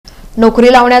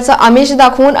नोकरी लावण्याचा आमिष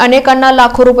दाखवून अनेकांना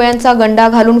लाखो रुपयांचा गंडा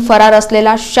घालून फरार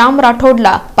असलेला श्याम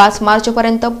राठोडला 5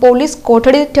 मार्चपर्यंत पोलीस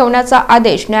कोठडीत ठेवण्याचा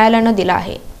आदेश न्यायालयाने दिला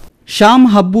आहे। श्याम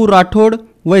हब्बू राठोड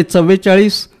वय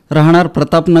 44, राहणार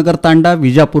प्रतापनगर तांडा,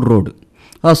 विजापूर रोड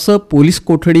असं पोलीस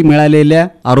कोठडी मिळालेल्या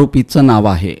आरोपीचं नाव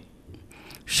आहे।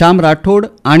 श्याम राठोड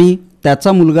आणि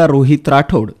त्याचा मुलगा रोहित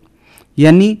राठोड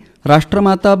यांनी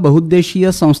राष्ट्रमाता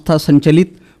बहुउद्देशीय संस्था संचलित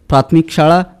प्राथमिक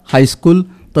शाळा, हायस्कूल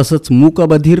तसंच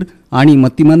मूकबधिर आणि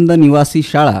मतिमंद निवासी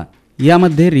शाळा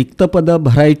यामध्ये रिक्त पदं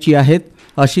भरायची आहेत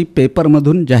अशी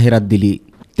पेपरमधून जाहिरात दिली।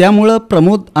 त्यामुळं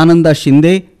प्रमोद आनंदा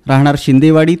शिंदे, राहणार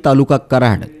शिंदेवाडी, तालुका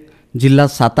कराड, जिल्हा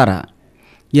सातारा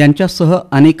यांच्यासह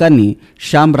अनेकांनी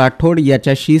श्याम राठोड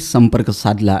याच्याशी संपर्क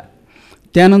साधला।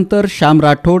 त्यानंतर श्याम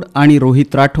राठोड आणि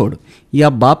रोहित राठोड या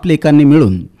बाप-लेकांनी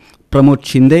मिळून प्रमोद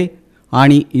शिंदे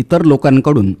आणि इतर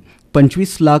लोकांकडून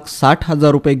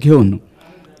 25,60,000 रुपये घेऊन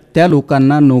त्या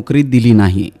लोकांना नोकरी दिली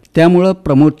नाही। त्यामुळं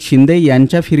प्रमोद शिंदे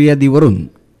यांच्या फिर्यादीवरून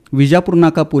विजापूर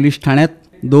नाका पोलीस ठाण्यात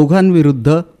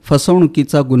दोघांविरुद्ध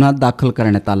फसवणुकीचा गुन्हा दाखल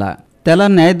करण्यात आला। त्याला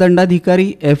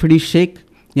न्यायदंडाधिकारी FD शेख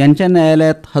यांच्या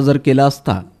न्यायालयात हजर केला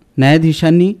असता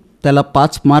न्यायाधीशांनी त्याला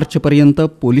 5 मार्चपर्यंत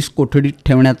पोलीस कोठडीत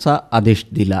ठेवण्याचा आदेश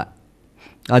दिला।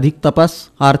 अधिक तपास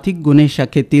आर्थिक गुन्हे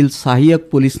शाखेतील सहाय्यक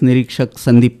पोलीस निरीक्षक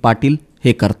संदीप पाटील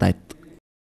हे करतायत।